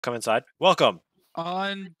Come inside. Welcome.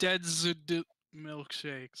 Undead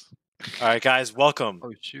milkshakes. All right, guys. Welcome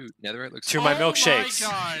Oh shoot, netherite looks to my Oh my milkshakes.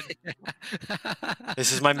 god!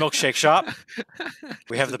 This is my milkshake shop.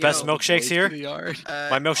 We have the best milkshakes here.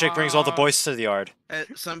 My milkshake brings all the boys to the yard.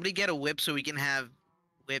 Somebody get a whip so we can have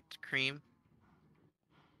whipped cream.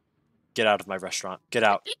 Get out of my restaurant. Get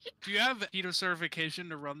out. Do you have PETA certification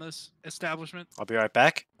to run this establishment? I'll be right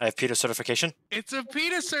back. I have PETA certification. It's a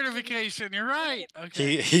PETA certification. You're right.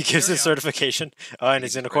 Okay. He gives Carry his on. certification. And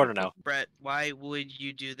he's in the corner now. Brett, why would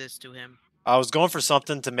you do this to him? I was going for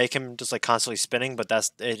something to make him just like constantly spinning, but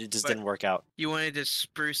it just didn't work out. You wanted to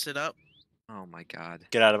spruce it up? Oh my god.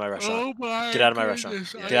 Get out of my restaurant. Oh my Get out of my restaurant.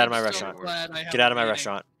 goodness, Get out of my I am so restaurant. glad I have Get out of a my meeting.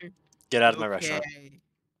 restaurant. Get out of my restaurant. Okay.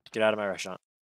 Get out of my restaurant.